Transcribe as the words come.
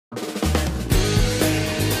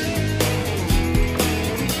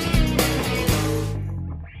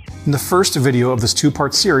In the first video of this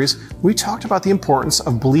two-part series, we talked about the importance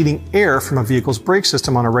of bleeding air from a vehicle's brake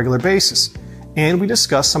system on a regular basis, and we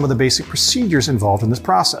discussed some of the basic procedures involved in this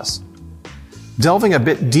process. Delving a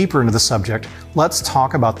bit deeper into the subject, let's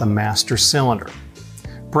talk about the master cylinder.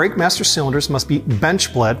 Brake master cylinders must be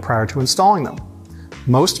bench bled prior to installing them.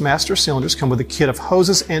 Most master cylinders come with a kit of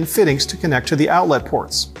hoses and fittings to connect to the outlet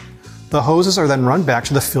ports. The hoses are then run back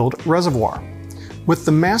to the filled reservoir. With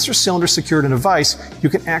the master cylinder secured in a vise, you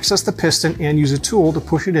can access the piston and use a tool to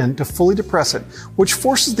push it in to fully depress it, which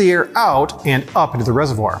forces the air out and up into the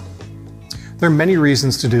reservoir. There are many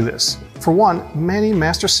reasons to do this. For one, many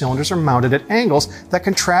master cylinders are mounted at angles that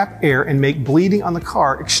can trap air and make bleeding on the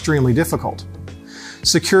car extremely difficult.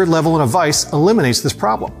 Secured level in a vise eliminates this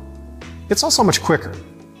problem. It's also much quicker.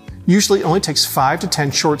 Usually it only takes 5 to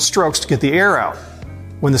 10 short strokes to get the air out.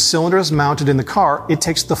 When the cylinder is mounted in the car, it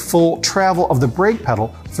takes the full travel of the brake pedal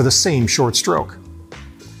for the same short stroke.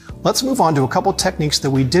 Let's move on to a couple techniques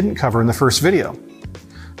that we didn't cover in the first video.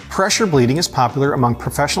 Pressure bleeding is popular among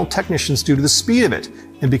professional technicians due to the speed of it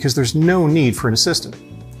and because there's no need for an assistant.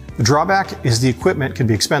 The drawback is the equipment can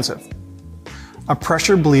be expensive. A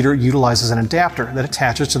pressure bleeder utilizes an adapter that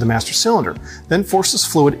attaches to the master cylinder, then forces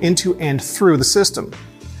fluid into and through the system.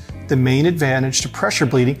 The main advantage to pressure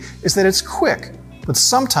bleeding is that it's quick, but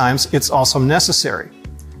sometimes it's also necessary.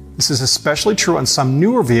 This is especially true on some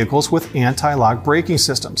newer vehicles with anti-lock braking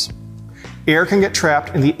systems. Air can get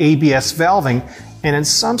trapped in the ABS valving, and in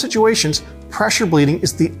some situations, pressure bleeding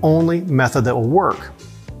is the only method that will work.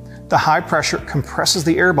 The high pressure compresses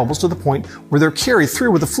the air bubbles to the point where they're carried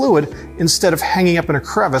through with the fluid instead of hanging up in a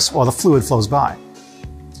crevice while the fluid flows by.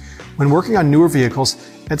 When working on newer vehicles,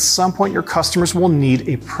 at some point your customers will need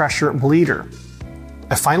a pressure bleeder.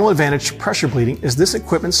 A final advantage to pressure bleeding is this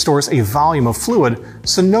equipment stores a volume of fluid,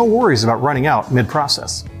 so no worries about running out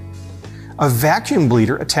mid-process. A vacuum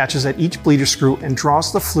bleeder attaches at each bleeder screw and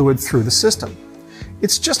draws the fluid through the system.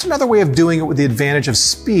 It's just another way of doing it with the advantage of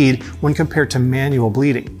speed when compared to manual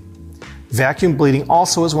bleeding. Vacuum bleeding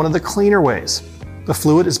also is one of the cleaner ways. The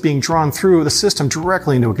fluid is being drawn through the system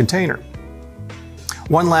directly into a container.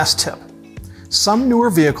 One last tip. Some newer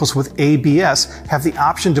vehicles with ABS have the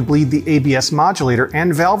option to bleed the ABS modulator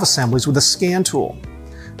and valve assemblies with a scan tool.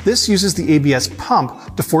 This uses the ABS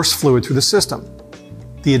pump to force fluid through the system.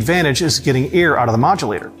 The advantage is getting air out of the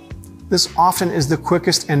modulator. This often is the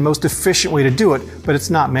quickest and most efficient way to do it, but it's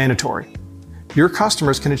not mandatory. Your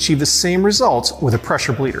customers can achieve the same results with a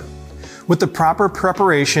pressure bleeder. With the proper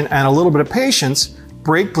preparation and a little bit of patience,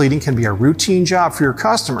 brake bleeding can be a routine job for your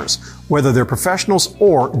customers, whether they're professionals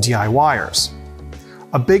or DIYers.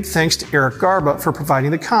 A big thanks to Eric Garba for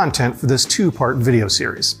providing the content for this two-part video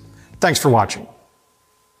series. Thanks for watching.